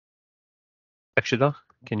Akshita,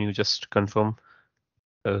 can you just confirm,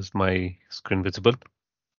 is my screen visible?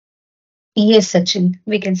 Yes, Sachin,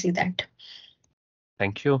 we can see that.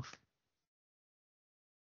 Thank you.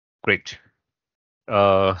 Great.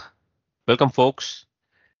 Uh, Welcome, folks.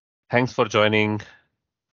 Thanks for joining.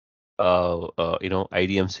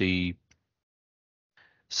 IDMC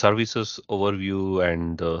services overview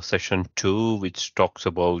and session 2, which talks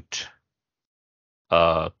about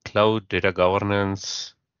cloud data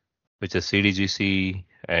governance, which is CDGC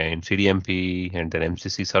and CDMP and then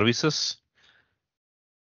MCC services,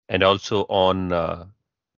 and also on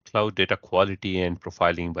cloud data quality and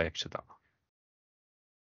profiling by Akshita.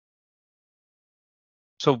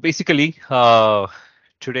 So basically,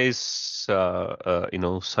 today's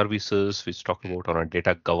services which talk about on a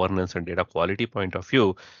data governance and data quality point of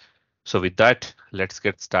view. So with that, let's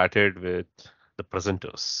get started with the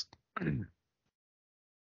presenters.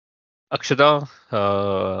 Akshita,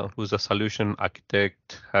 who's a solution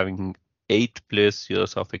architect having 8+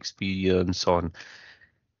 years of experience on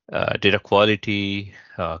data quality,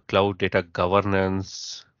 cloud data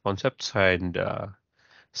governance concepts, and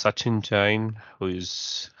Sachin Jain, who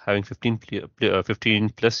is having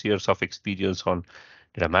 15+ years of experience on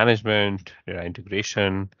data management, data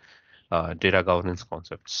integration, data governance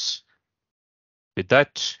concepts. With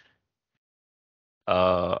that,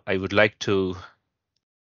 I would like to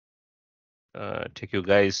take you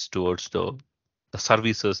guys towards the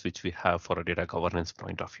services which we have for a data governance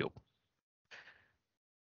point of view.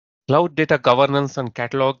 Cloud data governance and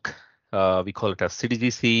catalog, we call it as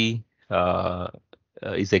CDGC,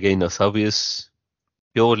 is again a service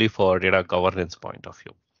purely for data governance point of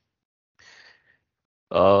view.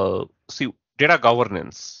 See, data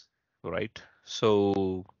governance, right?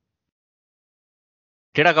 So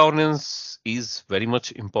data governance is very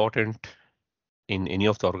much important in any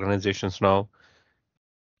of the organizations now,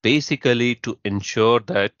 basically to ensure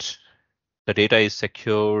that the data is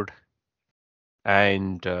secured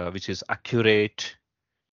and which is accurate,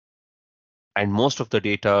 and most of the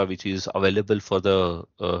data which is available for the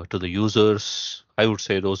to the users, I would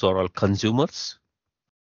say those are all consumers,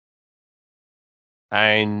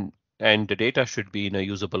 and the data should be in a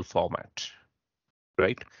usable format,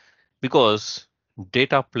 right? Because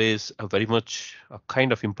data plays a very much a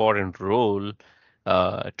kind of important role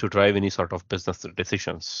to drive any sort of business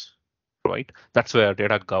decisions, right? That's where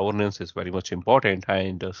data governance is very much important,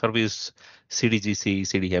 and service CDGC,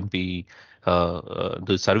 CDMP,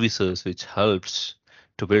 the services which helps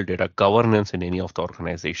to build data governance in any of the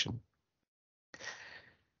organization,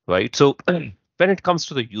 right? So when it comes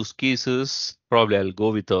to the use cases, probably I'll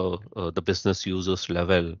go with the business users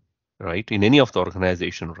level, right? In any of the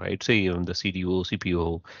organization, right? Say even the CDO,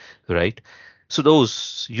 CPO, right? So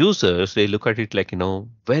those users, they look at it like,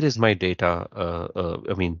 where is my data?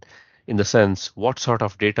 I mean, in the sense, what sort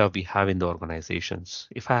of data we have in the organizations?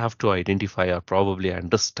 If I have to identify or probably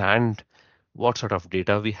understand what sort of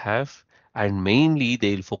data we have, and mainly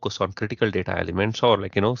they'll focus on critical data elements or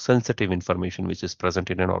sensitive information which is present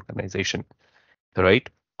in an organization, right?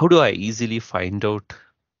 How do I easily find out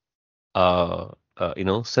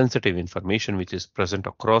sensitive information which is present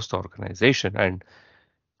across the organization, and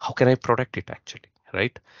how can I protect it actually,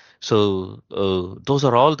 right? So those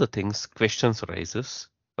are all the things questions arises,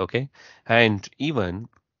 okay? And even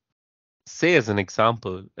say as an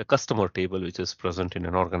example, a customer table which is present in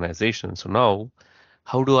an organization. So now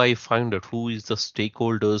how do I find out who is the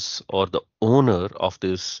stakeholders or the owner of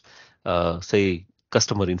this, say,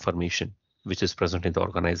 customer information, which is present in the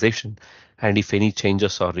organization? And if any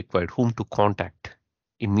changes are required, whom to contact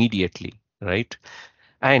immediately, right?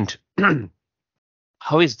 And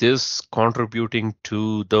how is this contributing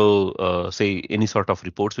to the, say, any sort of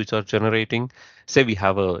reports which are generating? Say we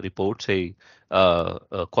have a report, say,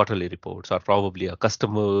 quarterly reports, or probably a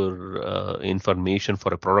customer information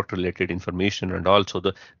for a product related information, and also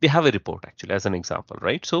we have a report actually as an example,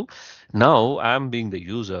 right? So now I'm being the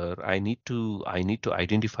user, I need to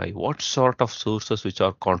identify what sort of sources which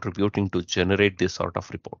are contributing to generate this sort of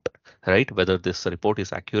report, right? Whether this report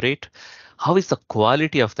is accurate, how is the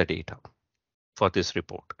quality of the data for this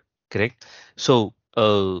report, correct? So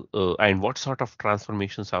and what sort of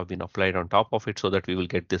transformations have been applied on top of it so that we will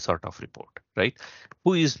get this sort of report, right?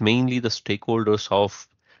 Who is mainly the stakeholders of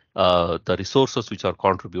the resources which are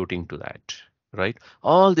contributing to that, right?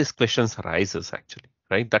 All these questions arises actually,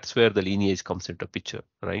 right? That's where the lineage comes into picture,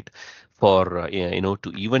 right? For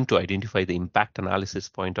to identify the impact analysis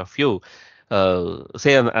point of view.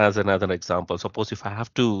 Say as another example, suppose if I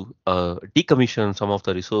have to decommission some of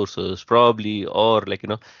the resources, probably, or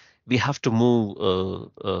we have to move,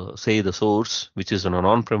 say, the source which is in an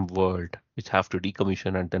on-prem world, which have to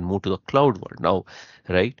decommission and then move to the cloud world now,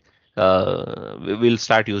 right? We will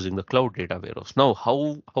start using the cloud data warehouse. Now,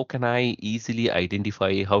 how can I easily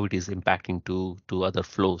identify how it is impacting to other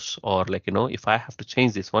flows? Or like, if I have to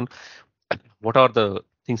change this one, what are the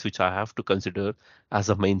things which I have to consider as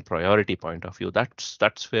a main priority point of view?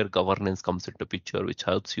 That's where governance comes into picture, which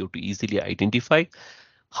helps you to easily identify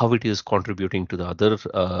how it is contributing to the other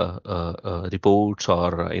reports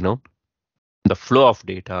or the flow of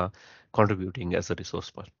data contributing as a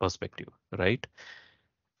resource perspective, right?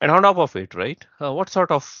 And on top of it, right, what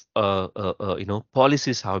sort of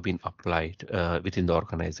policies have been applied within the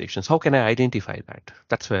organizations? How can I identify that?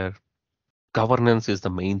 That's where governance is the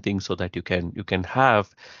main thing, so that you can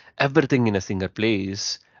have everything in a single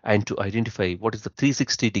place and to identify what is the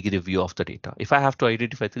 360-degree view of the data. If I have to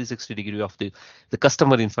identify 360-degree of the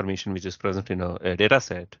customer information which is present in a data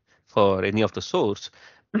set for any of the source,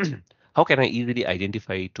 how can I easily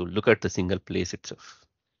identify to look at the single place itself,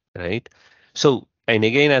 right? So, and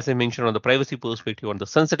again, as I mentioned, on the privacy perspective, on the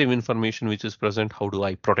sensitive information which is present, how do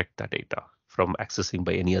I protect that data from accessing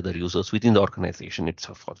by any other users within the organization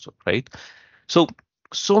itself also, right? So,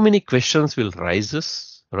 so many questions will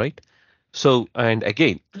rises, right? So, and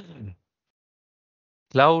again,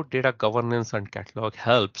 cloud data governance and catalog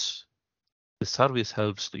helps, the service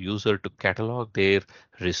helps the user to catalog their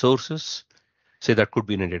resources. Say that could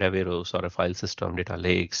be in a data warehouse or a file system, data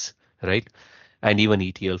lakes, right? And even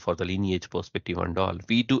ETL for the lineage perspective and all.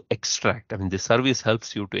 We do extract. I mean, the service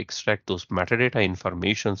helps you to extract those metadata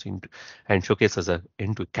informations into and showcase as a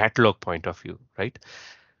into catalog point of view, right?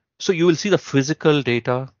 So you will see the physical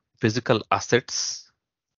data, physical assets,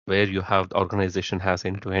 where you have the organization has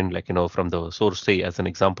end to end, like from the source, say as an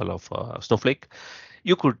example of Snowflake,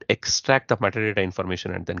 you could extract the metadata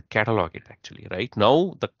information and then catalog it actually, right?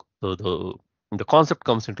 Now the concept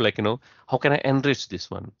comes into like, how can I enrich this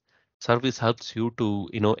one? Service helps you to,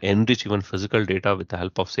 enrich even physical data with the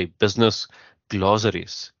help of say business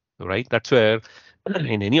glossaries, right? That's where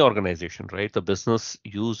in any organization, right, the business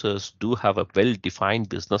users do have a well-defined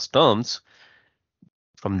business terms.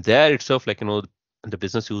 From there itself, like, the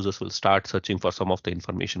business users will start searching for some of the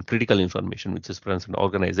information, critical information, which is present in the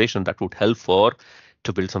organization that would help for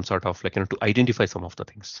to build some sort of like, to identify some of the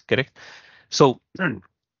things, correct? So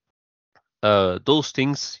those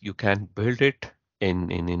things you can build it in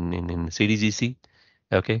CDGC.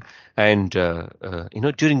 Okay, and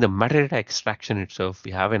during the metadata extraction itself,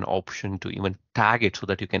 we have an option to even tag it so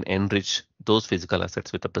that you can enrich those physical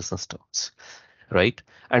assets with the business terms, right?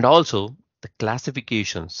 And also the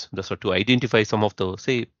classifications, so to identify some of the,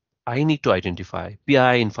 say, I need to identify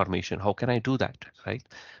PI information. How can I do that, right?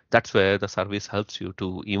 That's where the service helps you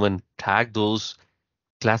to even tag those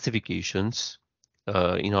classifications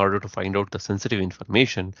in order to find out the sensitive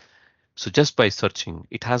information. So just by searching,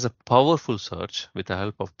 it has a powerful search with the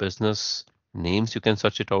help of business names. You can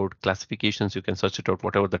search it out, classifications, you can search it out,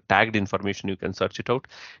 whatever the tagged information, you can search it out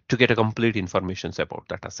to get a complete information about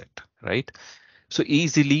that asset, right? So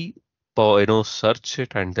easily, search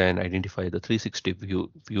it and then identify the 360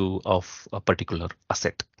 view of a particular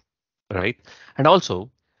asset, right? And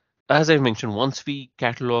also, as I mentioned, once we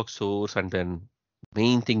catalog source and then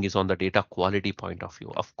main thing is on the data quality point of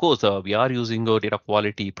view. Of course, we are using data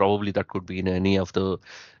quality. Probably that could be in any of the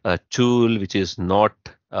tool which is not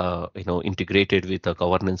integrated with a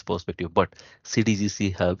governance perspective. But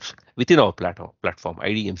CDGC helps within our platform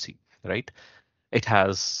IDMC, right? It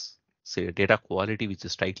has say data quality which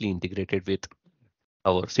is tightly integrated with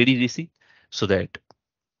our CDGC, so that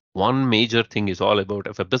one major thing is all about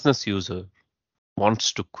if a business user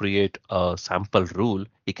wants to create a sample rule,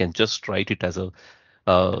 he can just write it as a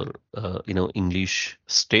English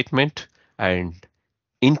statement, and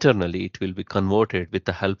internally it will be converted with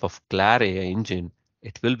the help of Claire AI engine.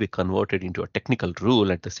 It will be converted into a technical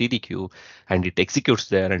rule at the CDQ, and it executes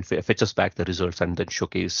there and fetches back the results and then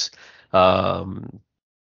showcase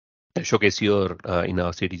your in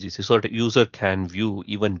our CDGC, so the user can view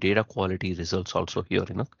even data quality results also here,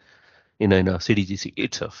 in a CDGC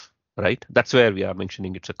itself, right? That's where we are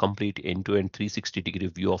mentioning it's a complete end-to-end 360-degree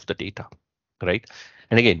view of the data, right?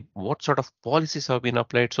 And again, what sort of policies have been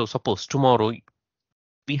applied? So suppose tomorrow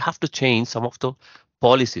we have to change some of the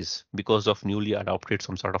policies because of newly adopted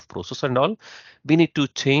some sort of process and all. We need to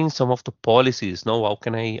change some of the policies. Now, how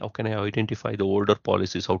can I identify the older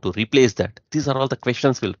policies? How to replace that? These are all the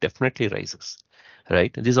questions will definitely rises,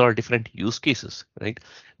 right? These are all different use cases, right?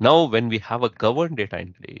 Now, when we have a governed data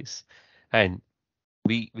in place, and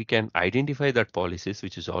we can identify that policies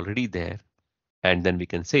which is already there, and then we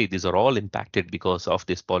can say these are all impacted because of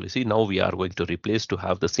this policy. Now we are going to replace to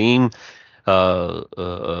have the same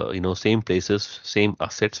same places, same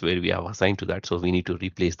assets where we have assigned to that. So we need to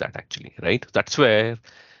replace that actually, right? That's where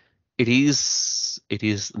it is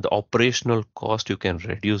the operational cost you can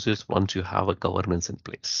reduce this once you have a governance in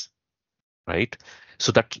place, right?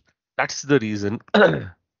 So that's the reason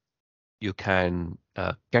you can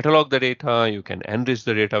catalog the data, you can enrich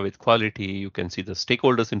the data with quality, you can see the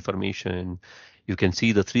stakeholders information, you can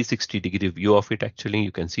see the 360-degree view of it actually,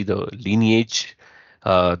 you can see the lineage.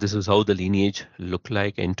 This is how the lineage look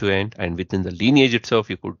like end to end, and within the lineage itself,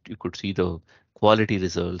 you could see the quality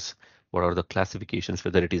results, what are the classifications,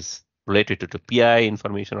 whether it is related to the PI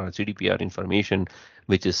information or GDPR information,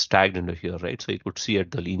 which is tagged under here, right? So you could see at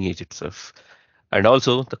the lineage itself. And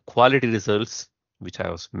also the quality results, which I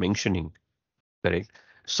was mentioning. Correct.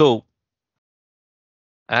 So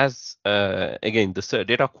as again, this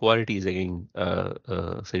data quality is again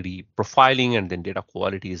say the profiling, and then data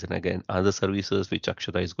quality is, and again other services which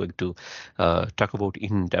Akshata is going to talk about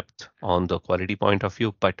in depth on the quality point of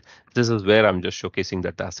view. But this is where I'm just showcasing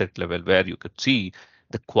that asset level where you could see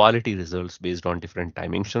the quality results based on different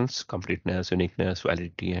dimensions: completeness, uniqueness,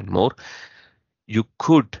 validity, and more. You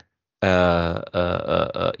could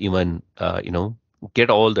even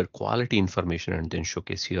get all the quality information and then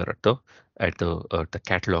showcase here at the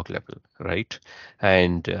catalog level, right?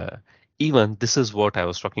 And even this is what I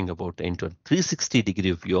was talking about, into a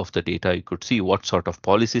 360-degree view of the data. You could see what sort of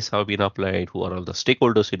policies have been applied, who are all the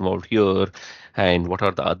stakeholders involved here, and what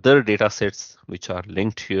are the other data sets which are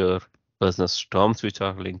linked here, business terms which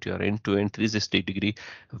are linked here. End-to-end 360-degree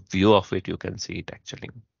view of it, you can see it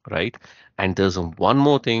actually, right? And there's one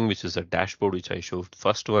more thing, which is a dashboard, which I showed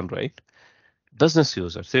first one, right? Business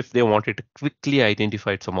users, if they wanted to quickly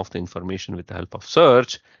identify some of the information with the help of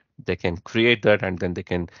search, they can create that, and then they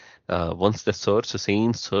can, once the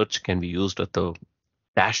same search can be used at the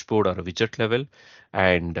dashboard or a widget level,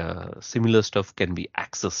 and similar stuff can be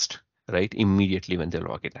accessed, right, immediately when they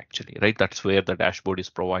log in actually, right? That's where the dashboard is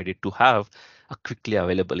provided to have a quickly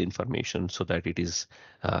available information so that it is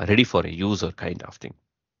ready for a user kind of thing.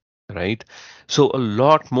 Right. So a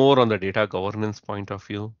lot more on the data governance point of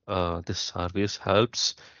view. This service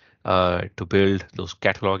helps to build those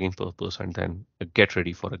cataloging purpose and then get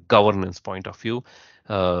ready for a governance point of view.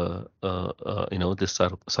 This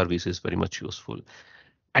service is very much useful.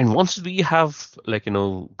 And once we have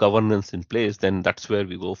governance in place, then that's where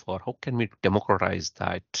we go for how can we democratize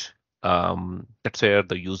that. That's where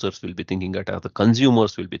the users will be thinking at, the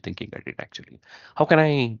consumers will be thinking at it actually. How can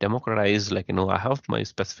I democratize, I have my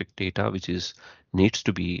specific data which is needs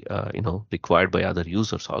to be required by other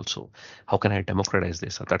users also. How can I democratize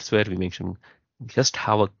this? So that's where we mention just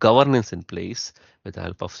have a governance in place with the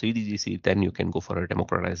help of CDGC, then you can go for a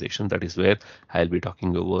democratization. That is where I'll be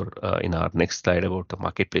talking over in our next slide about the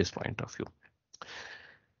marketplace point of view.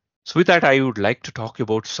 So with that, I would like to talk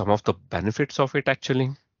about some of the benefits of it actually.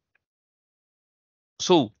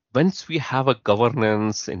 So once we have a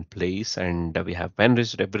governance in place and we have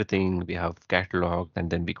managed everything, we have cataloged, and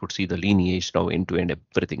then we could see the lineage now end to end,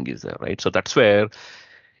 everything is there, right? So that's where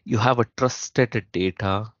you have a trusted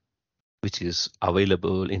data which is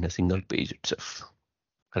available in a single page itself,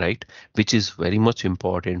 right? Which is very much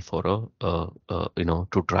important for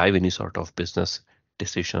to drive any sort of business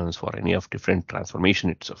decisions for any of different transformation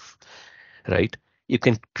itself, right? You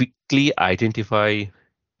can quickly identify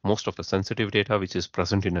most of the sensitive data which is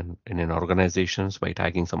present in an organizations by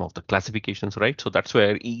tagging some of the classifications, right? So that's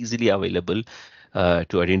where easily available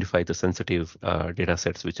to identify the sensitive data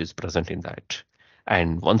sets which is present in that.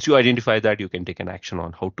 And once you identify that, you can take an action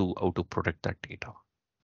on how to protect that data.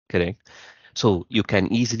 Correct. So you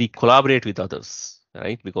can easily collaborate with others,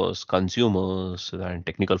 right? Because consumers and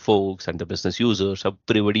technical folks and the business users,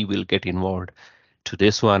 everybody will get involved to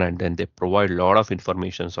this one, and then they provide a lot of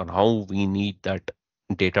information on how we need that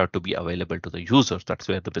data to be available to the users. That's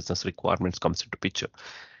where the business requirements comes into picture,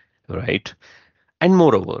 right? And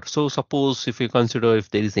moreover, so suppose if you consider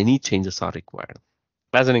if there is any changes are required.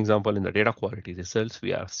 As an example, in the data quality results,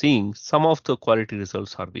 we are seeing some of the quality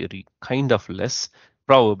results are very kind of less.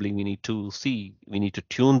 Probably we need to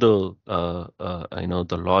tune the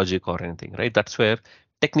logic or anything, right? That's where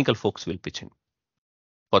technical folks will pitch in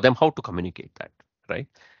for them how to communicate that, right?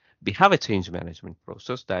 We have a change management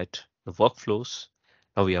process that the workflows,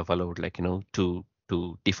 now we have allowed to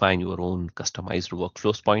define your own customized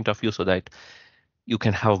workflows point of view so that you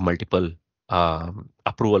can have multiple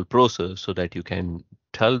approval process so that you can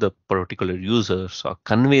tell the particular users or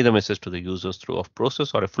convey the message to the users through a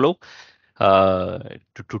process or a flow uh,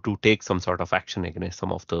 to take some sort of action against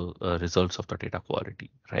some of the results of the data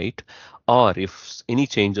quality, right? Or if any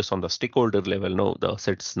changes on the stakeholder level, no, the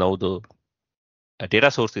sets now the a data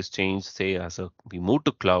source is changed, say we move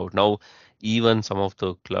to cloud, now even some of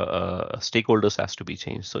the stakeholders has to be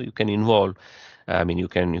changed. So you can involve, I mean, you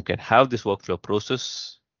can have this workflow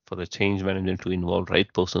process for the change management to involve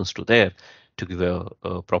right persons to there to give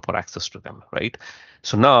a proper access to them, right?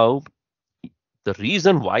 So now the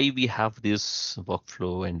reason why we have this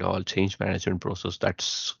workflow and all change management process,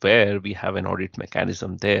 that's where we have an audit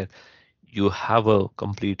mechanism there. You have a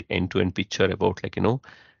complete end-to-end picture about, like,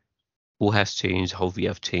 who has changed, how we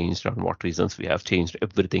have changed, and what reasons we have changed.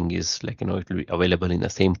 Everything is, like, it will be available in the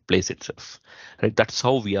same place itself, right? That's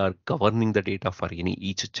how we are governing the data for any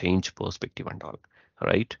each change perspective and all,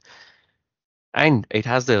 right? And it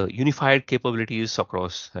has the unified capabilities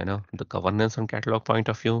across, the governance and catalog point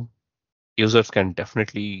of view. Users can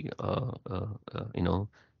definitely,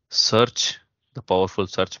 search the powerful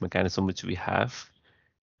search mechanism which we have,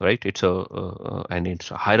 right? And its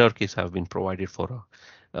hierarchies have been provided for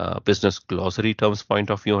a business glossary terms point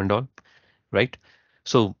of view and all, right?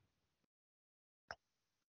 So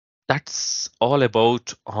that's all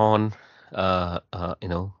about on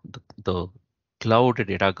the cloud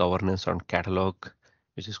data governance on catalog,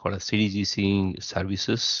 which is called a CDGC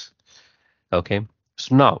services. Okay,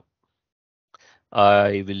 so now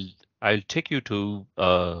I will I'll take you to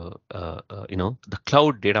the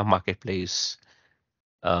cloud data marketplace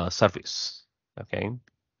service. Okay,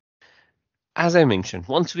 as I mentioned,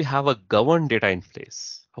 once we have a governed data in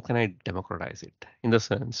place, how can I democratize it? In the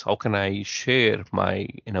sense, how can I share my,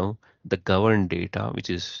 the governed data, which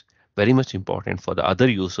is very much important for the other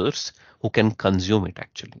users who can consume it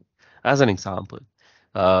actually. As an example,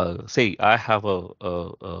 say I have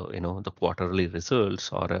the quarterly results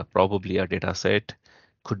or probably a data set,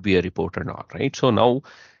 could be a report or not, right? So now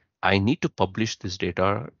I need to publish this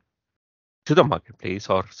data to the marketplace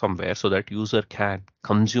or somewhere so that user can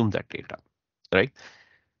consume that data, right?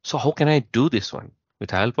 So how can I do this one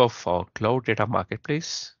with the help of cloud data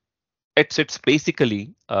marketplace? It's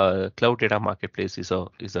basically cloud data marketplace is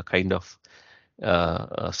a kind of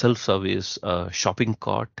self-service shopping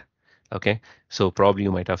cart. Okay, so probably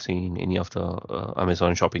you might have seen any of the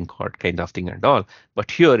Amazon shopping cart kind of thing and all,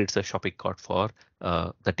 but here it's a shopping cart for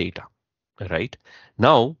the data, right?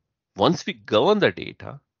 Now, once we govern the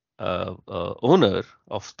data, owner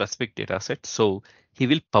of specific data set, so he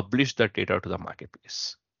will publish that data to the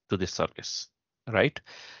marketplace, to this service, right?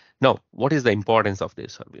 Now, what is the importance of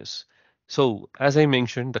this service? So, as I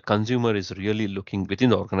mentioned, the consumer is really looking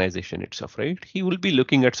within the organization itself, right? He will be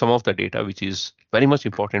looking at some of the data which is very much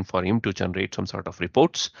important for him to generate some sort of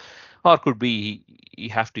reports, or could be he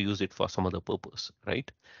have to use it for some other purpose, right?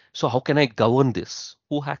 So, how can I govern this?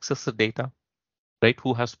 Who access the data, right?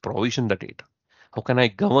 Who has provisioned the data? How can I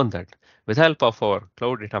govern that with help of our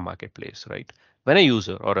cloud data marketplace, right? When a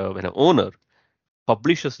user or when an owner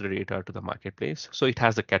publishes the data to the marketplace. So it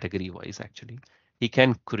has the category wise actually. He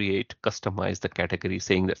can create, customize the category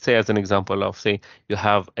saying that, say, as an example of, say, you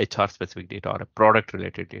have HR specific data or a product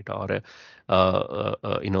related data or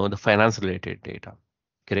the finance related data.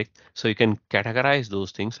 Correct. So you can categorize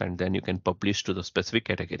those things and then you can publish to the specific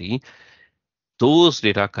category those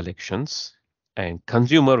data collections, and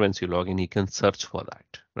consumer, once you log in, he can search for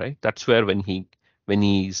that, right? That's where when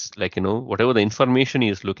he's like, whatever the information he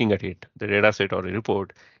is looking at it, the data set or a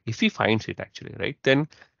report, if he finds it actually, right, then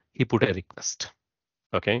he put a request.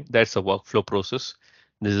 Okay, that's a workflow process.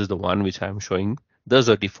 This is the one which I'm showing. There's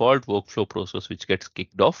a default workflow process which gets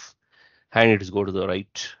kicked off, and it is go to the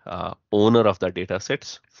right owner of the data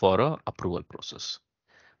sets for a approval process.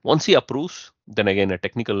 Once he approves, then again a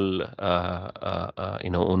technical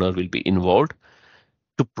owner will be involved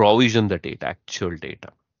to provision the data, actual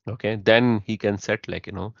data. Okay, then he can set, like,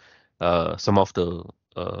 some of the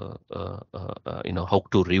how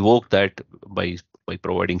to revoke that by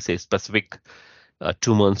providing, say, specific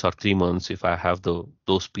 2 months or 3 months if I have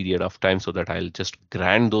those period of time, so that I'll just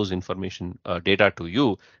grant those information data to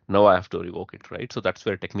you. Now I have to revoke it, right? So that's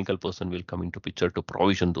where technical person will come into picture to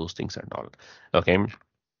provision those things and all. Okay,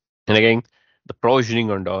 and again, the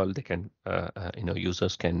provisioning and all, they can,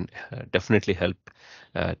 users can definitely help,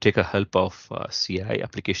 take a help of CI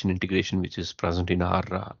application integration, which is present in our,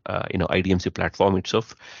 IDMC platform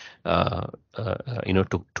itself,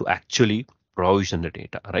 to actually provision the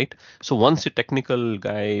data, right? So once the technical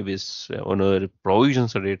guy is owner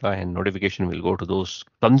provisions the data, and notification will go to those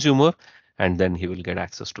consumer, and then he will get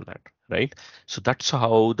access to that, right? So that's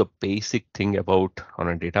how the basic thing about on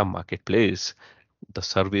a data marketplace, the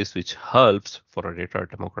service which helps for a data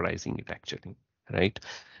democratizing it actually, right?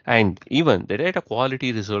 And even the data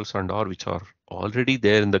quality results and all which are already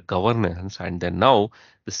there in the governance, and then now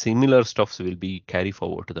the similar stuffs will be carried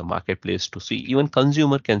forward to the marketplace to see, even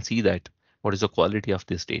consumer can see that, What is the quality of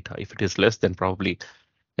this data? If it is less, then probably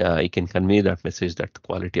he can convey that message that the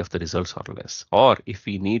quality of the results are less. Or if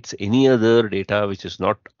he needs any other data which is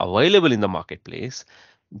not available in the marketplace,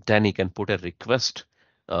 then he can put a request.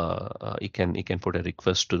 He can put a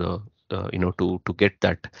request to the to get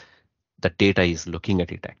that data is looking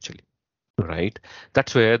at it actually, right?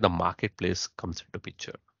 That's where the marketplace comes into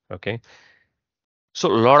picture. Okay. So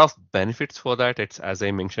a lot of benefits for that. It's, as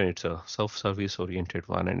I mentioned, it's a self-service oriented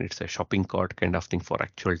one, and it's a shopping cart kind of thing for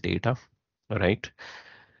actual data, right?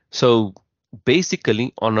 So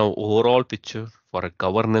basically, on an overall picture, for a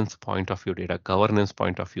governance point of view, data governance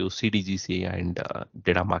point of view, CDGC and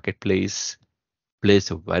data marketplace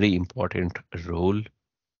plays a very important role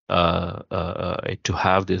to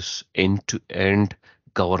have this end-to-end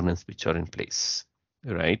governance picture in place,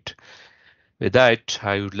 right? With that,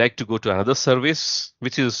 I would like to go to another service,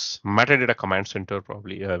 which is Metadata Command Center.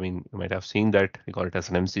 Probably, I mean, you might have seen that we call it as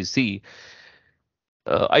an MCC.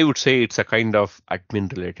 I would say it's a kind of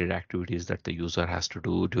admin related activities that the user has to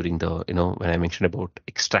do during the, when I mentioned about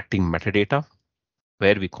extracting metadata,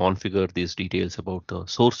 where we configure these details about the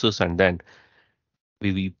sources, and then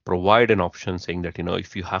we provide an option saying that,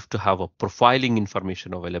 if you have to have a profiling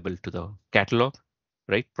information available to the catalog,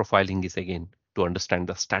 right? Profiling is again to understand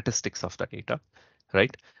the statistics of the data,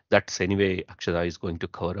 right? That's anyway, Akshada is going to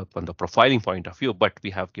cover up on the profiling point of view, but we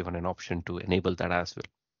have given an option to enable that as well.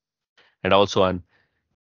 And also on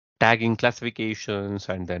tagging classifications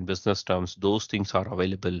and then business terms, those things are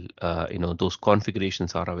available, those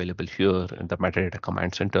configurations are available here in the metadata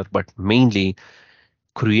command center, but mainly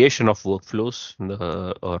creation of workflows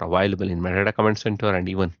are available in metadata command center, and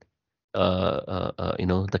even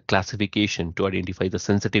the classification to identify the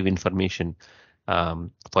sensitive information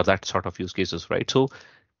for that sort of use cases, right? So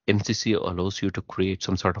MCC allows you to create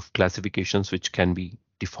some sort of classifications which can be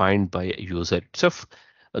defined by a user itself.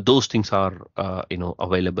 Those things are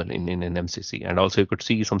available in an MCC, and also you could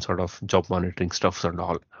see some sort of job monitoring stuff and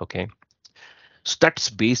all. Okay, so that's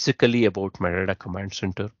basically about metadata command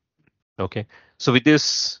center. Okay, so with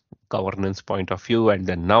this governance point of view, and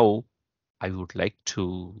then now I would like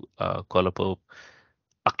to call up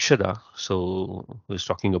Akshada, so who's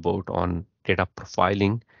talking about on data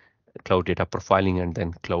profiling, cloud data profiling, and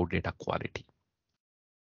then cloud data quality.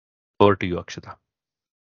 Over to you, Akshada.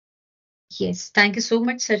 Yes, thank you so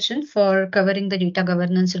much, Sachin, for covering the data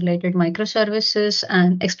governance related microservices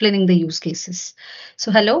and explaining the use cases.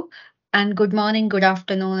 So, hello and good morning, good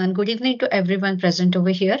afternoon, and good evening to everyone present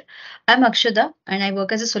over here. I'm Akshada, and I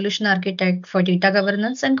work as a solution architect for data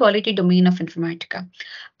governance and quality domain of Informatica.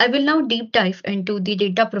 I will now deep dive into the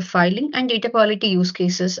data profiling and data quality use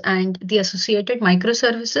cases and the associated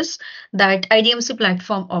microservices that IDMC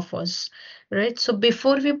platform offers. Right. So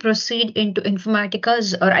before we proceed into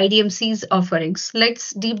Informatica's or IDMC's offerings,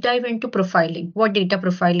 let's deep dive into profiling, what data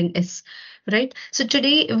profiling is. Right. So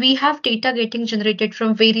today we have data getting generated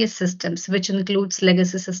from various systems, which includes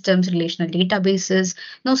legacy systems, relational databases,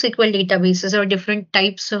 NoSQL databases, or different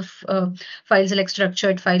types of files like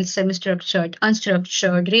structured files, semi-structured,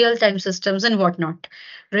 unstructured, real-time systems, and whatnot.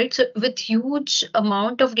 Right. So with huge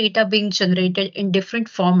amount of data being generated in different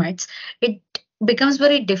formats, it becomes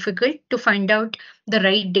very difficult to find out the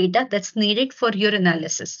right data that's needed for your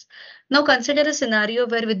analysis. Now consider a scenario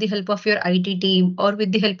where with the help of your IT team or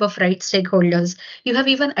with the help of right stakeholders, you have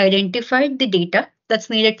even identified the data that's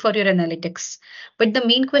needed for your analytics. But the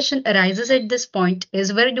main question arises at this point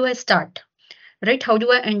is, where do I start? Right? How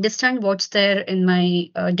do I understand what's there in my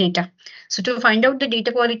data? So to find out the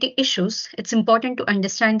data quality issues, it's important to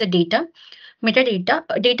understand the data or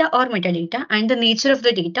metadata, and the nature of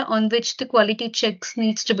the data on which the quality checks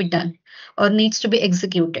needs to be done or needs to be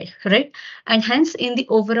executed, right? And hence, in the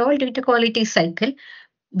overall data quality cycle,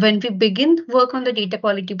 when we begin work on the data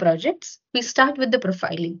quality projects, we start with the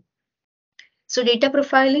profiling. So data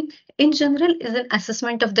profiling in general is an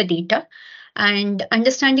assessment of the data and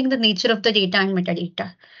understanding the nature of the data and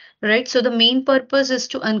metadata. Right. So the main purpose is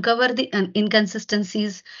to uncover the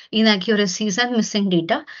inconsistencies, inaccuracies, and missing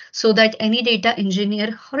data so that any data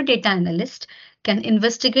engineer or data analyst can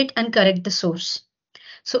investigate and correct the source.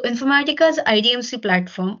 So Informatica's IDMC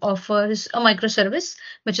platform offers a microservice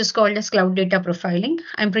which is called as cloud data profiling.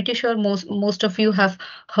 I'm pretty sure most of you have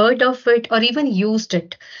heard of it or even used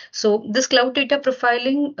it. So this cloud data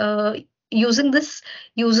profiling, using this,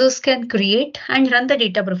 users can create and run the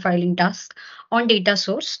data profiling task on data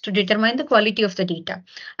source to determine the quality of the data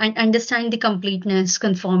and understand the completeness,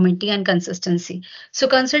 conformity, and consistency. So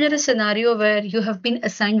consider a scenario where you have been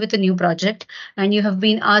assigned with a new project and you have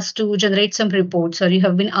been asked to generate some reports, or you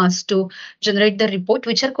have been asked to generate the report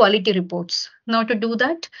which are quality reports. Now to do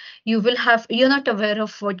that, you're not aware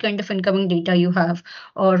of what kind of incoming data you have,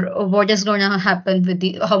 or what is going to happen with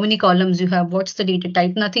the how many columns you have, what's the data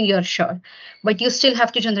type, nothing you're sure. But you still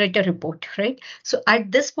have to generate a report, right? So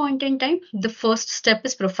at this point in time, the first step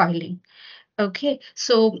is profiling. Okay,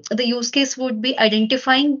 so the use case would be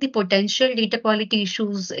identifying the potential data quality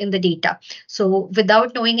issues in the data. So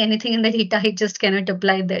without knowing anything in the data, I just cannot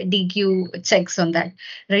apply the DQ checks on that,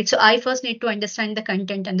 right? So I first need to understand the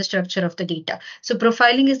content and the structure of the data. So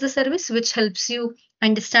profiling is the service which helps you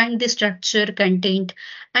understand the structure, content,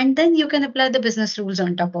 and then you can apply the business rules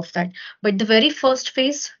on top of that. But the very first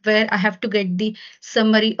phase where I have to get the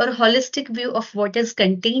summary or holistic view of what is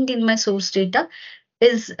contained in my source data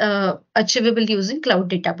is achievable using cloud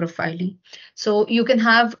data profiling. So you can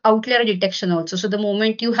have outlier detection also. So the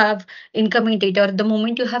moment you have incoming data or the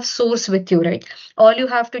moment you have source with you, right? All you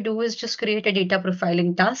have to do is just create a data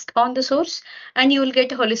profiling task on the source and you will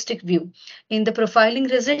get a holistic view. In the profiling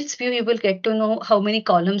results view, you will get to know how many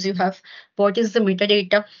columns you have, what is the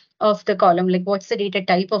metadata of the column, like what's the data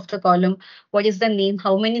type of the column, what is the name,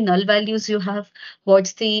 how many null values you have,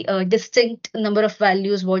 what's the distinct number of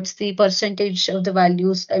values, what's the percentage of the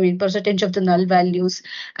values, I mean percentage of the null values,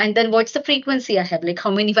 and then what's the frequency I have, like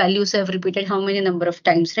how many values I have repeated how many number of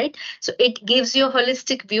times, right? So it gives you a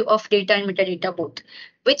holistic view of data and metadata both,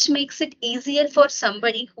 which makes it easier for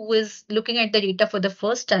somebody who is looking at the data for the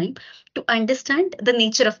first time to understand the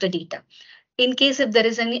nature of the data. In case if there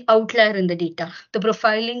is any outlier in the data, the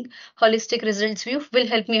profiling holistic results view will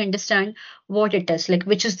help me understand what it is, like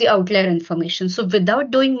which is the outlier information. So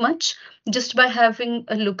without doing much, just by having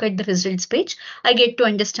a look at the results page, I get to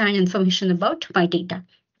understand information about my data.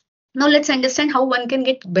 Now let's understand how one can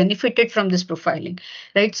get benefited from this profiling,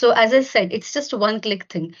 right? So as I said, it's just a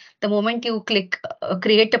one-click thing. The moment you click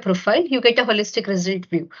create a profile, you get a holistic result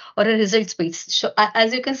view or a results page. So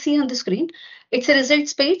as you can see on the screen, it's a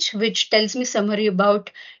results page which tells me summary about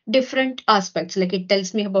different aspects. Like it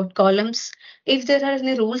tells me about columns. If there are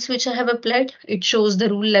any rules which I have applied, it shows the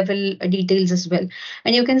rule level details as well.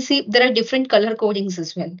 And you can see there are different color codings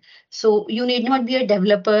as well. So you need not be a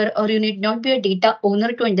developer or you need not be a data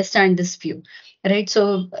owner to understand this view, right?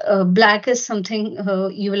 So black is something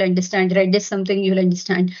you will understand, red is something you will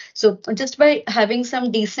understand. So just by having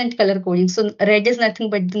some decent color coding, so red is nothing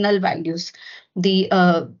but the null values. The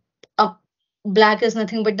uh, black is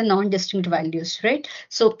nothing but the non-distinct values, right?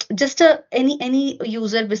 So just any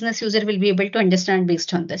user, business user will be able to understand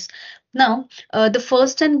based on this. Now, the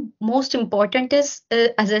first and most important is,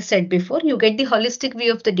 as I said before, you get the holistic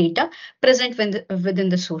view of the data present within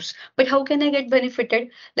the source. But how can I get benefited?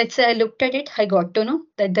 Let's say I looked at it, I got to know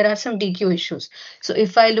that there are some DQ issues. So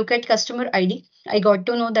if I look at customer ID, I got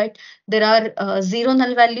to know that there are zero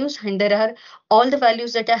null values and there are all the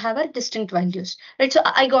values that I have are distinct values, right? So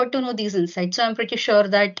I got to know these insights. So I'm pretty sure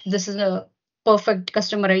that this is a perfect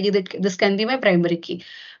customer ID, that this can be my primary key.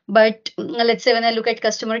 But let's say when I look at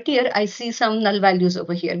customer tier, I see some null values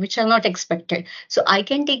over here, which are not expected. So I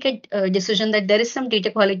can take a decision that there is some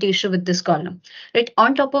data quality issue with this column, right?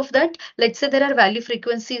 On top of that, let's say there are value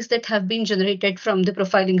frequencies that have been generated from the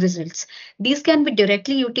profiling results. These can be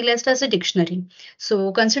directly utilized as a dictionary.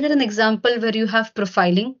 So consider an example where you have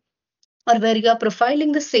profiling or where you are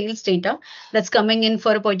profiling the sales data that's coming in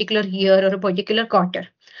for a particular year or a particular quarter.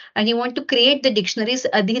 And you want to create the dictionaries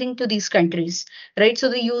adhering to these countries, right? So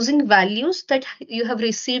the using values that you have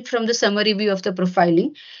received from the summary view of the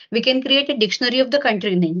profiling, we can create a dictionary of the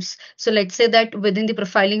country names. So let's say that within the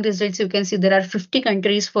profiling results, you can see there are 50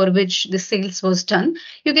 countries for which the sales was done.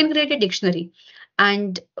 You can create a dictionary.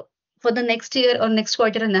 And for the next year or next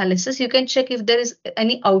quarter analysis, you can check if there is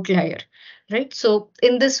any outlier, right? So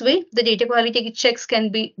in this way, the data quality checks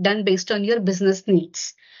can be done based on your business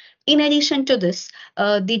needs. In addition to this,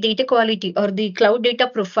 the data quality or the cloud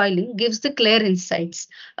data profiling gives the clear insights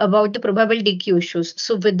about the probable DQ issues.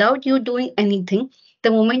 So without you doing anything, the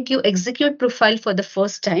moment you execute profile for the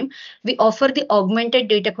first time, we offer the augmented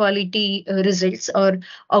data quality results or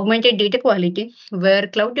augmented data quality, where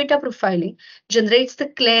cloud data profiling generates the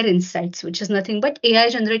clear insights, which is nothing but AI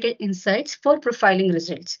generated insights for profiling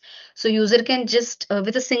results. So user can just,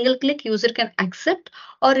 with a single click, user can accept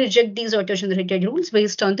or reject these auto-generated rules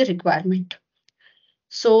based on the requirement.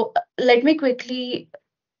 So let me quickly,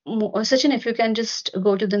 Sachin, if you can just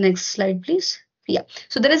go to the next slide, please. Yeah,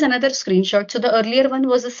 so there is another screenshot. So the earlier one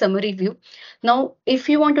was a summary view. Now, if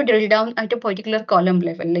you want to drill down at a particular column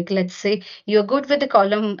level, like let's say you're good with the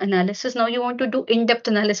column analysis, now you want to do in-depth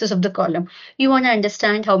analysis of the column. You want to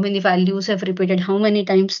understand how many values have repeated, how many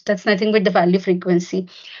times, that's nothing but the value frequency,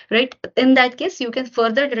 right? In that case, you can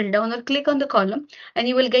further drill down or click on the column and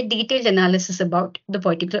you will get detailed analysis about the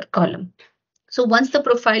particular column. So once the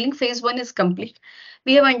profiling phase one is complete,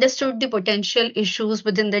 we have understood the potential issues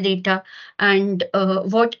within the data and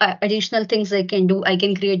what additional things I can do. I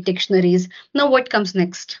can create dictionaries. Now what comes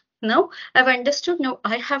next? Now I've understood. Now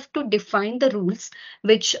I have to define the rules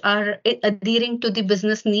which are adhering to the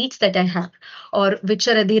business needs that I have, or which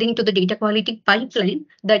are adhering to the data quality pipeline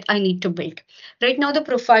that I need to build. Right now, the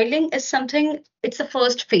profiling is something, it's the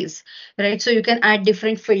first phase, right? So you can add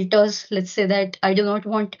different filters. Let's say that I do not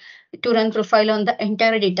want to run profile on the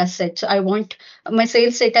entire data set. So I want my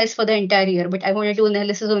sales data is for the entire year, but I want to do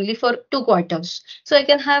analysis only for 2 quarters. So I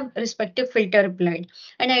can have respective filter applied.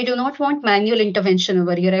 And I do not want manual intervention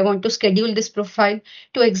over here. I want to schedule this profile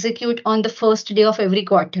to execute on the first day of every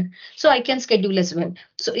quarter. So I can schedule as well.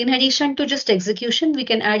 So in addition to just execution, we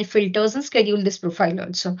can add filters and schedule this profile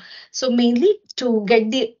also. So mainly to get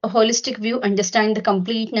the holistic view, understand the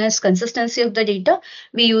completeness, consistency of the data,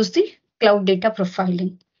 we use the cloud data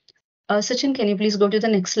profiling. Sachin, can you please go to the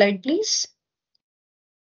next slide, please?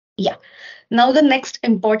 Yeah. Now, the next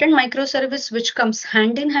important microservice which comes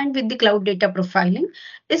hand in hand with the cloud data profiling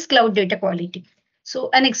is cloud data quality. So,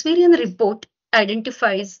 an Experian report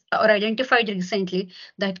identified recently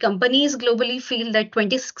that companies globally feel that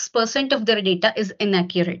 26% of their data is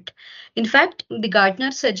inaccurate. In fact, the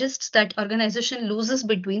Gartner suggests that organization loses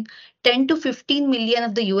between 10 to 15 million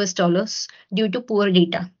of the US dollars due to poor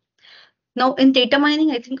data. Now, in data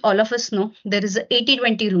mining, I think all of us know there is a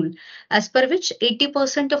 80-20 rule, as per which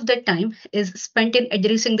 80% of the time is spent in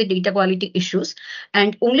addressing the data quality issues,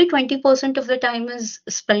 and only 20% of the time is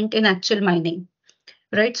spent in actual mining.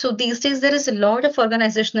 Right. So these days, there is a lot of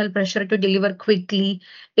organizational pressure to deliver quickly,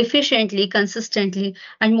 efficiently, consistently,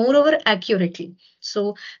 and moreover, accurately.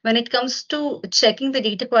 So when it comes to checking the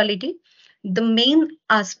data quality, the main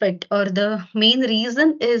aspect or the main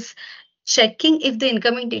reason is checking if the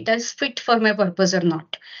incoming data is fit for my purpose or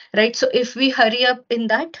not, right? So if we hurry up in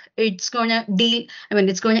that, it's gonna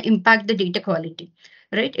it's gonna impact the data quality,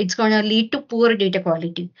 right? It's gonna lead to poor data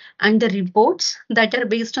quality, and the reports that are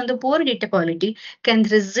based on the poor data quality can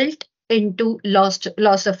result into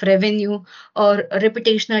loss of revenue or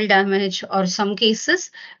reputational damage, or some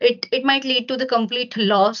cases it might lead to the complete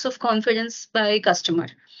loss of confidence by customer,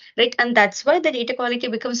 right? And that's why the data quality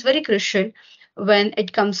becomes very crucial when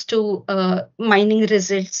it comes to mining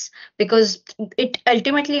results, because it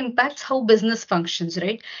ultimately impacts how business functions,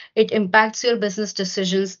 right? It impacts your business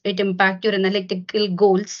decisions, it impacts your analytical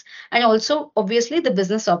goals, and also obviously the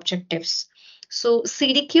business objectives. So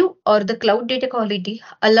CDQ, or the cloud data quality,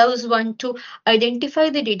 allows one to identify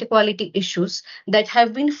the data quality issues that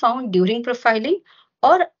have been found during profiling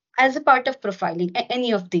or as a part of profiling,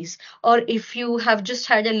 any of these. Or if you have just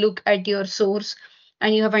had a look at your source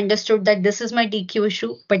and you have understood that this is my DQ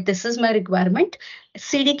issue, but this is my requirement,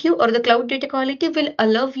 CDQ, or the cloud data quality, will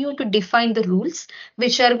allow you to define the rules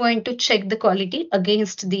which are going to check the quality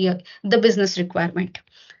against the business requirement.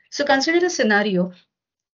 So consider a scenario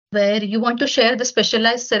where you want to share the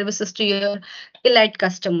specialized services to your elite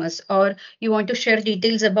customers, or you want to share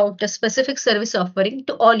details about a specific service offering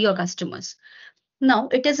to all your customers. Now,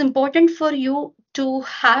 it is important for you to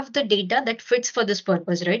have the data that fits for this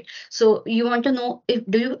purpose, right? So you want to know, if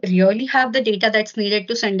do you really have the data that's needed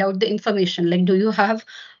to send out the information? Like, do you have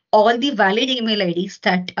all the valid email IDs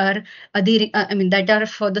that are that are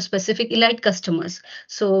for the specific elite customers?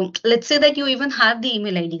 So let's say that you even have the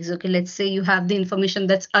email IDs. Okay, let's say you have the information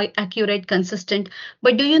that's accurate, consistent,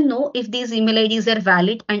 but do you know if these email IDs are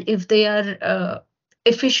valid and if they are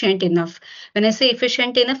efficient enough? When I say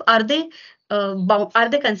efficient enough, are they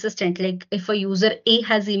consistent? Like if a user A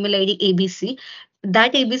has email ID ABC,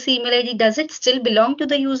 that ABC email ID, does it still belong to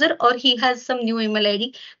the user, or he has some new email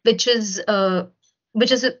ID which is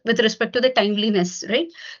with respect to the timeliness, right?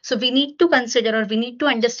 So we need to consider, or we need to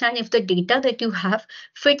understand if the data that you have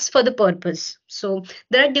fits for the purpose. So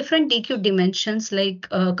there are different DQ dimensions like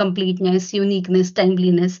completeness, uniqueness,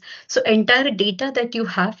 timeliness. So entire data that you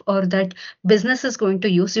have or that business is going to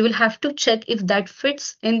use, you will have to check if that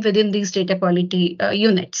fits in within these data quality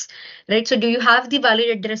units, right? So do you have the valid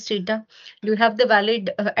address data? Do you have the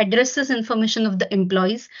valid addresses information of the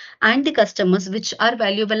employees and the customers, which are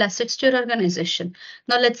valuable assets to your organization?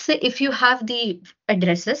 Now, let's say if you have the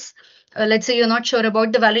addresses, let's say you're not sure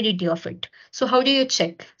about the validity of it. So how do you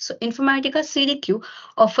check? So Informatica CDQ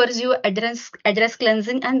offers you address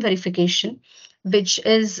cleansing and verification, which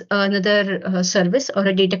is another service or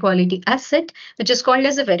a data quality asset, which is called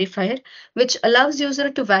as a verifier, which allows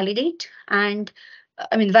user to validate and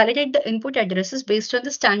validate the input addresses based on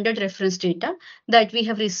the standard reference data that we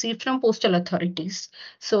have received from postal authorities.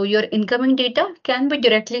 So your incoming data can be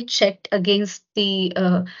directly checked against the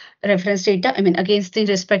reference data, against the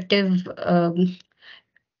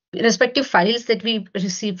respective files that we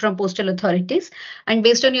receive from postal authorities, and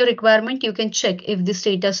based on your requirement you can check if the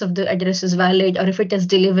status of the address is valid or if it is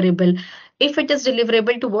deliverable. If it is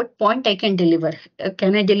deliverable, to what point I can deliver.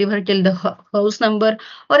 Can I deliver till the house number,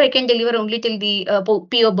 or I can deliver only till the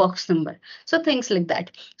PO box number? So things like that.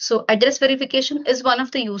 So address verification is one of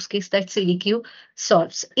the use case that CDQ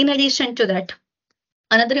solves. In addition to that,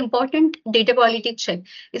 another important data quality check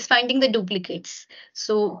is finding the duplicates.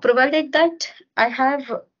 So provided that I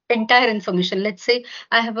have entire information, let's say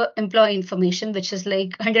I have a employee information, which is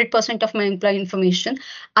like 100% of my employee information,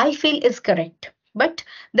 I feel is correct. But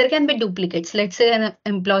there can be duplicates. Let's say an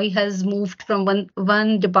employee has moved from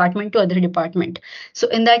one department to other department. So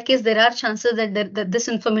in that case, there are chances that this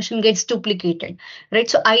information gets duplicated, right?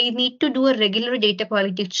 So I need to do a regular data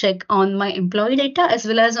quality check on my employee data as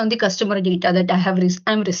well as on the customer data that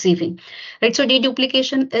I'm receiving, right? So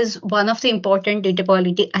deduplication is one of the important data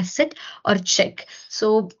quality asset or check.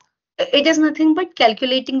 So it is nothing but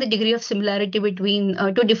calculating the degree of similarity between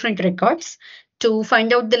two different records to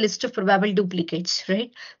find out the list of probable duplicates,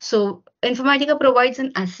 right? So Informatica provides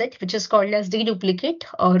an asset which is called as deduplicate,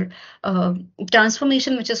 or uh,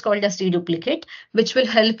 transformation which is called as deduplicate, which will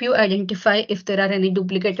help you identify if there are any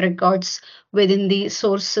duplicate records within the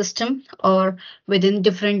source system or within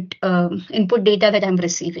different input data that I'm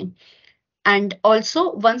receiving. And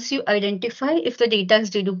also, once you identify if the data is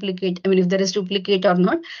deduplicate, if there is duplicate or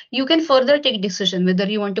not, you can further take decision whether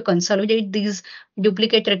you want to consolidate these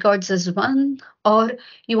duplicate records as one, or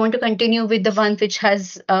you want to continue with the one which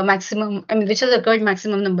has which has occurred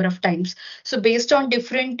maximum number of times. So based on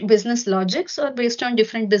different business logics or based on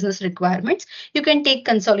different business requirements, you can take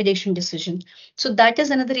consolidation decision. So that is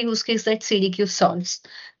another use case that CDQ solves.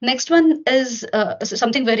 Next one is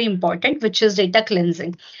something very important, which is data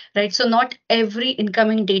cleansing, right? So not every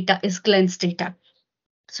incoming data is cleansed data.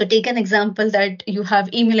 So take an example that you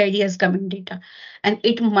have email ID as coming data, and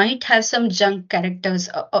it might have some junk characters,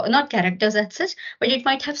 not characters as such, but it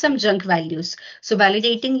might have some junk values. So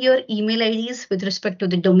validating your email IDs with respect to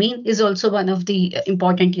the domain is also one of the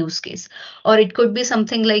important use case. Or it could be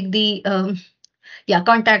something like the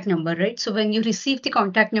contact number, right? So when you receive the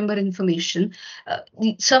contact number information,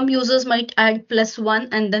 some users might add +1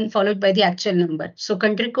 and then followed by the actual number. So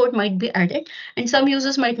country code might be added and some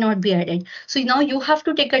users might not be added. So now you have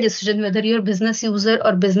to take a decision whether your business user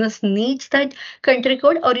or business needs that country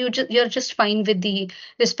code, or you're just fine with the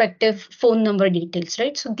respective phone number details,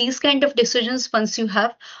 right? So these kind of decisions, once you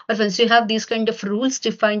have these kind of rules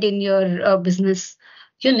defined in your business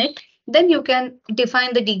unit, then you can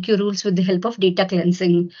define the DQ rules with the help of data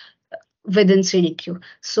cleansing within CDQ.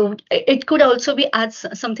 So it could also be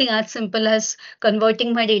something as simple as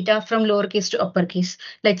converting my data from lowercase to uppercase.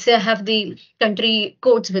 Let's say I have the country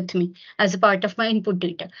codes with me as a part of my input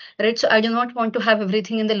data, right? So I do not want to have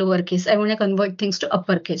everything in the lowercase. I want to convert things to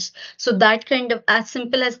uppercase. So that kind of, as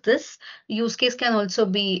simple as this use case, can also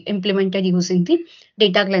be implemented using the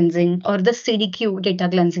data cleansing or the CDQ data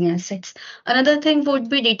cleansing assets. Another thing would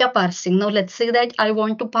be data parsing. Now, let's say that I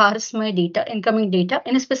want to parse my data, incoming data,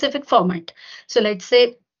 in a specific format. So let's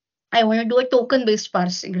say I want to do a token based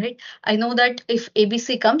parsing, right? I know that if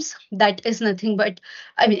ABC comes, that is nothing but,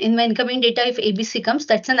 in my incoming data, if ABC comes,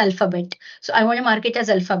 that's an alphabet. So I want to mark it as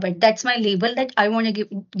alphabet. That's my label that I want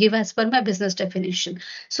to give as per my business definition.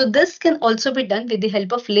 So this can also be done with the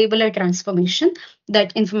help of labeler transformation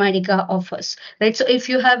that Informatica offers, right? So if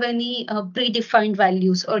you have any predefined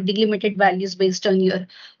values or delimited values based on your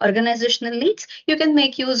organizational needs, you can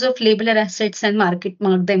make use of labeler assets and mark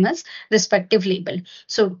them as respective label.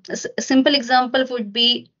 So a simple example would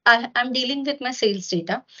be, I'm dealing with my sales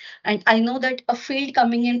data, and I know that a field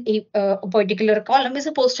coming in a particular column is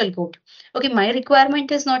a postal code. Okay, my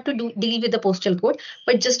requirement is not to deal with the postal code,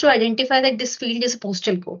 but just to identify that this field is a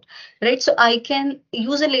postal code, right? So I can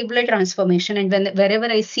use a labeler transformation, and wherever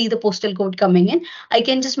I see the postal code coming in, I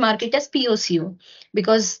can just mark it as POCO,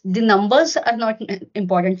 because the numbers are not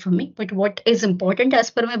important for me. But what is important as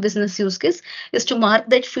per my business use case is to mark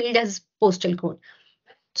that field as postal code.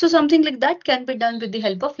 So something like that can be done with the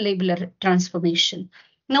help of labeler transformation.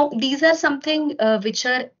 Now, these are something which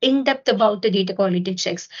are in depth about the data quality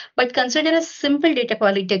checks, but consider a simple data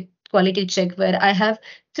quality check where I have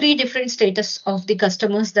three different status of the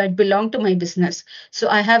customers that belong to my business. So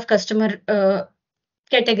I have customer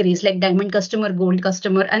categories like diamond customer, gold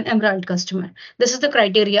customer, and emerald customer. This is the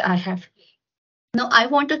criteria I have. Now I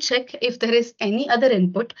want to check if there is any other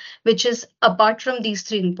input which is apart from these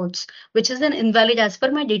three inputs, which is an invalid as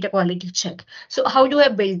per my data quality check. So how do I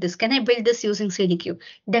build this? Can I build this using CDQ?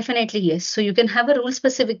 Definitely yes. So you can have a rule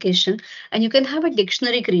specification and you can have a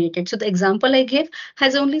dictionary created. So the example I gave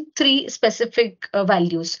has only three specific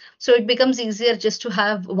values. So it becomes easier just to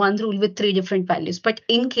have one rule with three different values. But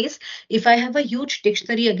in case if I have a huge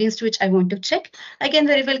dictionary against which I want to check, I can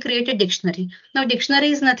very well create a dictionary. Now,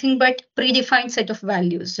 dictionary is nothing but predefined set of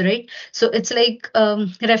values, right? So it's like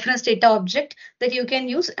reference data object that you can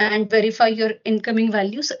use and verify your incoming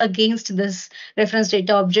values against this reference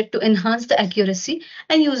data object to enhance the accuracy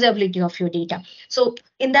and usability of your data. So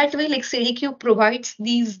in that way, like CDQ provides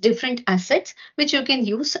these different assets which you can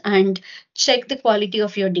use and check the quality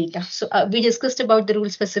of your data. So we discussed about the rule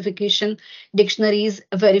specification, dictionaries,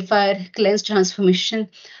 verifier, cleanse transformation,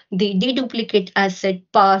 the deduplicate asset,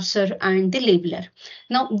 parser, and the labeler.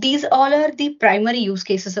 Now, these all are the primary use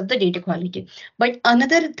cases of the data quality. But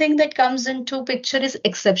another thing that comes into picture is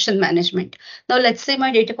exception management. Now, let's say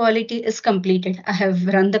my data quality is completed. I have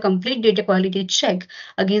run the complete data quality check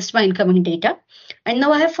against my incoming data. And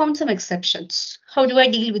now I have found some exceptions. How do I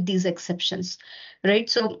deal with these exceptions? Right.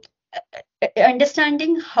 So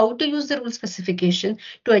understanding how to use the rule specification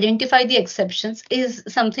to identify the exceptions is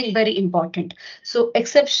something very important. So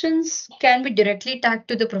exceptions can be directly tagged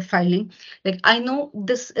to the profiling. Like I know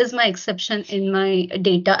this is my exception in my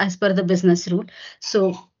data as per the business rule.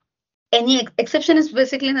 So any exception is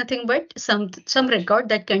basically nothing but some record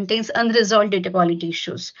that contains unresolved data quality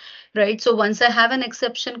issues, right? So once I have an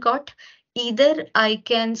exception caught, either I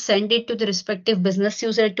can send it to the respective business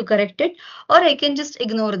user to correct it, or I can just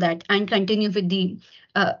ignore that and continue with the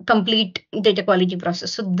complete data quality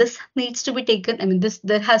process. So this needs to be taken. I mean, this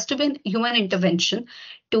there has to be a human intervention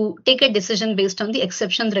to take a decision based on the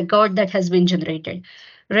exception record that has been generated,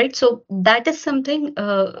 right? So that is something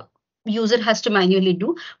user has to manually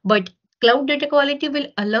do, but cloud data quality will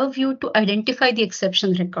allow you to identify the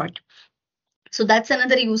exception record. So that's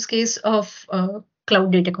another use case of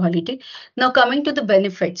cloud data quality. Now coming to the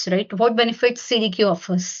benefits, right? What benefits CDQ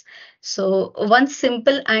offers? So one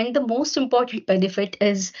simple and the most important benefit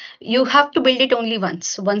is you have to build it only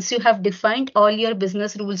once. Once you have defined all your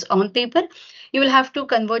business rules on paper, you will have to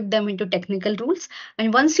convert them into technical rules.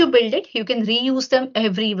 And once you build it, you can reuse them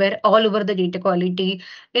everywhere, all over the data quality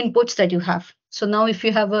inputs that you have. So now if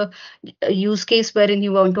you have a use case wherein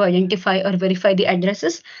you want to identify or verify the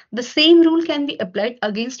addresses, the same rule can be applied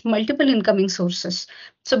against multiple incoming sources.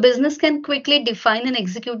 So business can quickly define and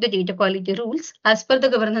execute the data quality rules as per the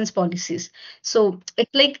governance policies. So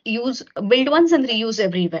it's like use build once and reuse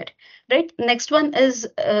everywhere, right? Next one is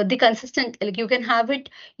the consistent, like you can have it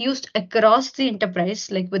used across the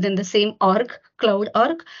enterprise, like within the same org, cloud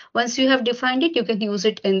org. Once you have defined it, you can use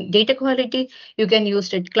it in data quality, you can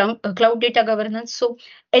use it cloud data governance. So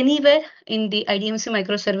anywhere in the IDMC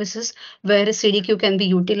microservices where CDQ can be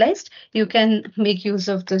utilized, you can make use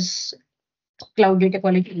of this cloud data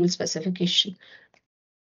quality rule specification.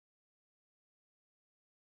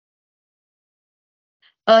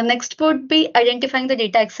 Next would be identifying the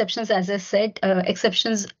data exceptions. As I said,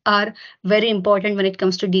 exceptions are very important when it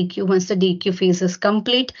comes to DQ. Once the DQ phase is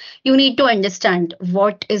complete, you need to understand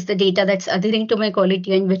what is the data that's adhering to my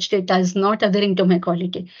quality and which data is not adhering to my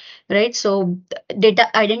quality, right? So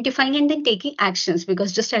data identifying and then taking actions,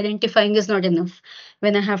 because just identifying is not enough.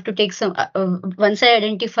 When I have to take some, once I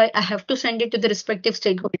identify, I have to send it to the respective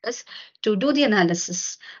stakeholders to do the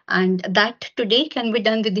analysis. And that today can be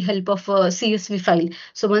done with the help of a CSV file.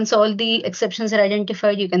 So once all the exceptions are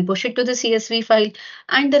identified, you can push it to the CSV file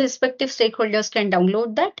and the respective stakeholders can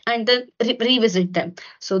download that and then revisit them.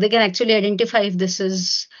 So they can actually identify if this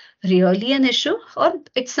is really an issue or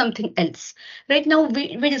it's something else. Right now,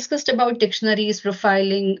 we discussed about dictionaries,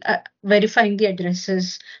 profiling, verifying the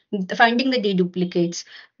addresses, finding the deduplicates.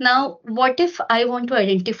 Now, what if I want to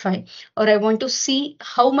identify or I want to see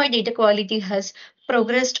how my data quality has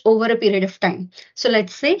progressed over a period of time? So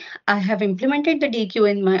let's say I have implemented the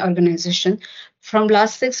DQ in my organization. From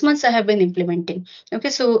last 6 months, I have been implementing.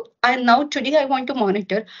 Okay, so I now today I want to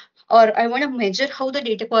monitor or I want to measure how the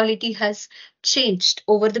data quality has changed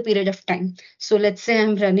over the period of time. So let's say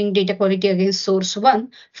I'm running data quality against source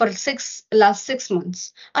one for last 6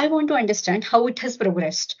 months. I want to understand how it has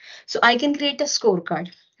progressed. So I can create a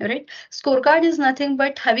scorecard. right? Scorecard is nothing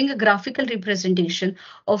but having a graphical representation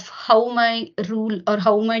of how my rule or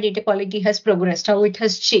how my data quality has progressed, how it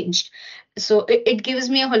has changed. So it gives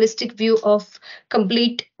me a holistic view of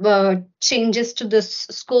complete changes to the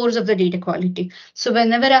scores of the data quality. So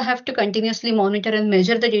whenever I have to continuously monitor and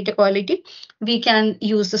measure the data quality, we can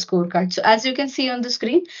use the scorecard. So as you can see on the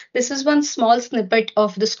screen, this is one small snippet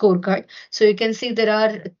of the scorecard. So you can see there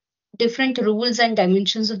are different rules and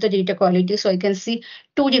dimensions of the data quality. So I can see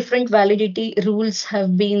two different validity rules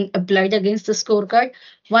have been applied against the scorecard,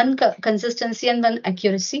 one consistency and one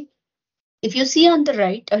accuracy. If you see on the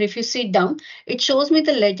right or if you see down, it shows me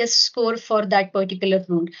the latest score for that particular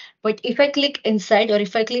rule. But if I click inside or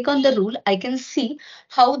if I click on the rule, I can see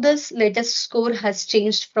how this latest score has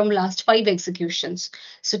changed from last 5 executions.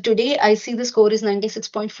 So today I see the score is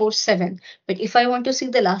 96.47. But if I want to see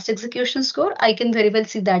the last execution score, I can very well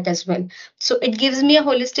see that as well. So it gives me a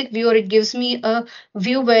holistic view, or it gives me a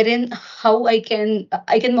view wherein how I can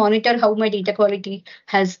monitor how my data quality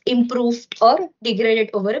has improved or degraded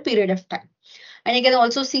over a period of time. And you can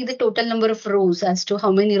also see the total number of rows as to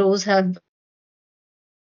how many rows have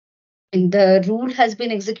the rule has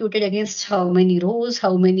been executed against how many rows,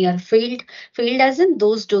 how many are failed. Failed as in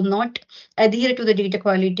those do not adhere to the data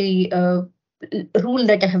quality rule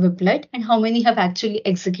that I have applied, and how many have actually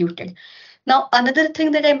executed. Now, another thing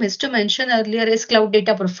that I missed to mention earlier is cloud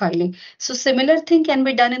data profiling. So similar thing can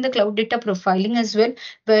be done in the cloud data profiling as well,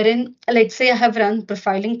 wherein let's say I have run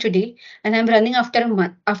profiling today and I'm running after a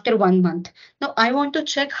month, after 1 month. Now I want to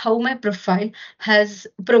check how my profile has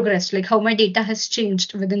progressed, like how my data has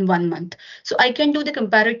changed within 1 month. So I can do the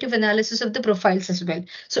comparative analysis of the profiles as well.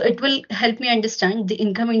 So it will help me understand the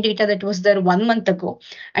incoming data that was there 1 month ago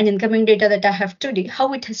and incoming data that I have today,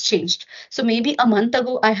 how it has changed. So maybe a month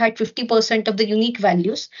ago I had 50% of the unique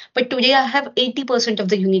values, but today I have 80% of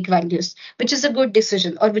the unique values, which is a good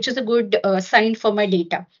decision, or which is a good sign for my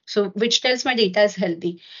data. So which tells my data is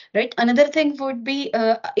healthy, right? Another thing would be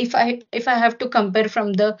if I have to compare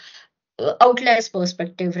from the outliers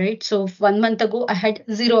perspective, right? So 1 month ago I had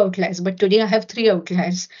zero outliers, but today I have three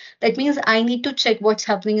outliers. That means I need to check what's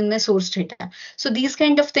happening in my source data. So these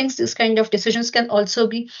kind of things, these kind of decisions can also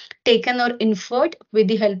be taken or inferred with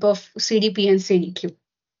the help of CDP and CDQ.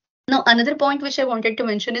 Now, another point which I wanted to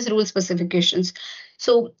mention is rule specifications.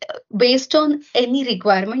 So, based on any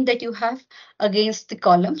requirement that you have against the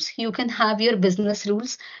columns, you can have your business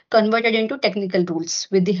rules converted into technical rules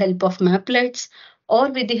with the help of maplets,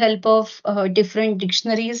 or with the help of different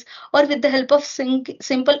dictionaries, or with the help of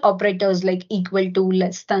simple operators like equal to,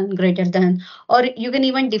 less than, greater than, or you can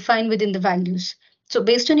even define within the values. So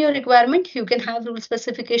based on your requirement, you can have rule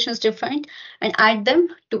specifications defined and add them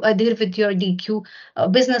to adhere with your DQ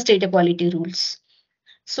business data quality rules.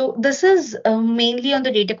 So this is mainly on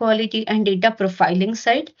the data quality and data profiling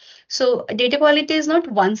side. So data quality is not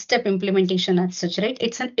one-step implementation as such, right?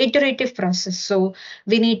 It's an iterative process. So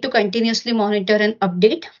we need to continuously monitor and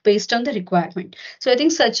update based on the requirement. So I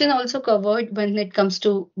think Sachin also covered when it comes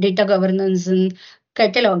to data governance and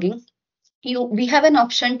cataloging. We have an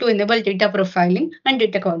option to enable data profiling and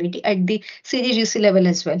data quality at the CDGC level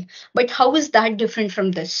as well. But how is that different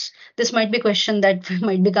from this? This might be a question that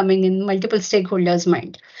might be coming in multiple stakeholders'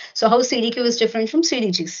 mind. So how CDQ is different from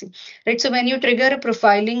CDGC, right? So when you trigger a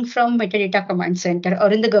profiling from metadata command center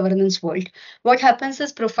or in the governance world, what happens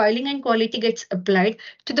is profiling and quality gets applied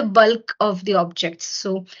to the bulk of the objects.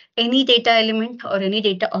 So any data element or any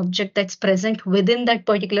data object that's present within that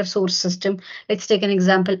particular source system. Let's take an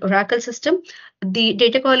example, Oracle system. The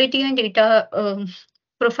data quality and data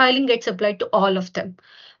profiling gets applied to all of them.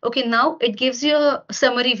 Okay, now it gives you a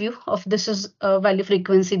summary view of this is value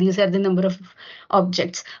frequency, these are the number of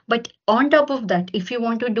objects. But on top of that, if you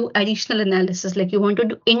want to do additional analysis, like you want to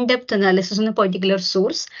do in-depth analysis on a particular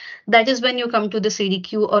source, that is when you come to the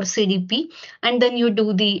CDQ or CDP, and then you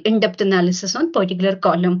do the in-depth analysis on particular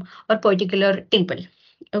column or particular table.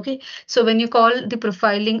 Okay, so when you call the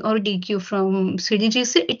profiling or DQ from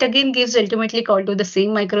CDGC, it again gives ultimately call to the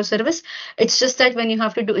same microservice. It's just that when you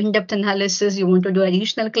have to do in-depth analysis, you want to do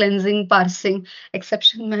additional cleansing, parsing,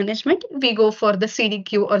 exception management, we go for the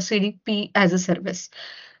CDQ or CDP as a service.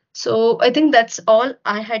 So I think that's all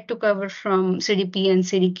I had to cover from CDP and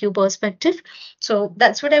CDQ perspective. So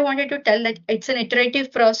that's what I wanted to tell, that it's an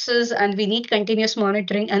iterative process and we need continuous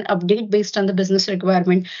monitoring and update based on the business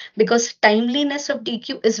requirement, because timeliness of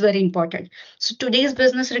DQ is very important. So today's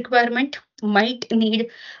business requirement might need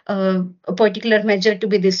a particular measure to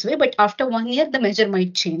be this way, but after 1 year, the measure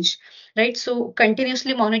might change, right? So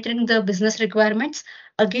continuously monitoring the business requirements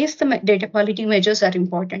against the data quality measures are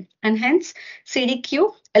important. And hence,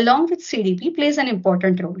 CDQ along with CDP plays an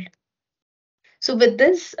important role. So with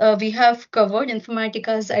this, we have covered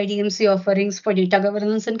Informatica's IDMC offerings for data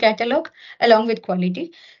governance and catalog, along with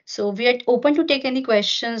quality. So we are open to take any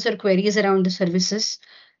questions or queries around the services.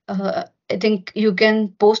 I think you can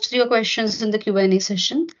post your questions in the Q&A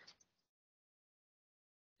session.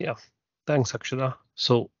 Yeah, thanks, Akshara.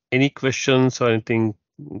 So any questions or anything,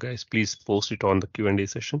 guys, please post it on the Q&A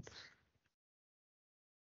session.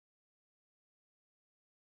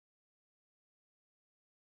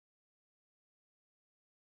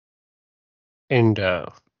 And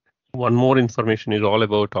one more information is all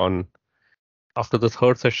about on after the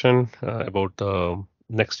third session about the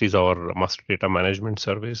next is our master data management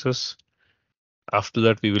services. After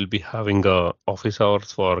that, we will be having office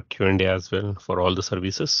hours for Q&A as well for all the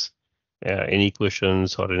services. Any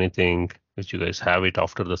questions or anything which you guys have it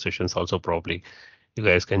after the sessions also probably you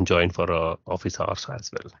guys can join for office hours as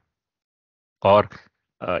well.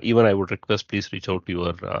 Or even I would request please reach out to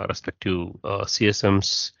your respective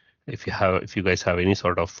CSMs if you guys have any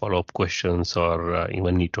sort of follow-up questions or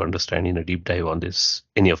even need to understand in a deep dive on this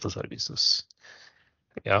any of the services.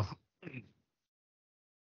 Yeah.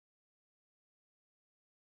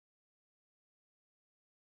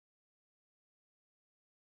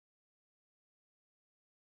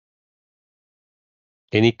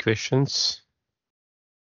 Any questions?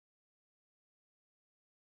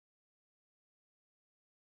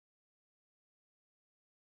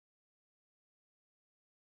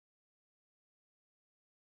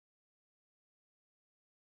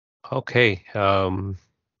 Okay.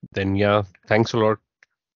 Then yeah, thanks a lot.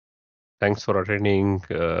 Thanks for attending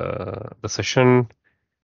the session,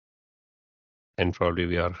 and probably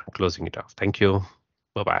we are closing it off. Thank you.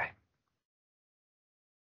 Bye bye.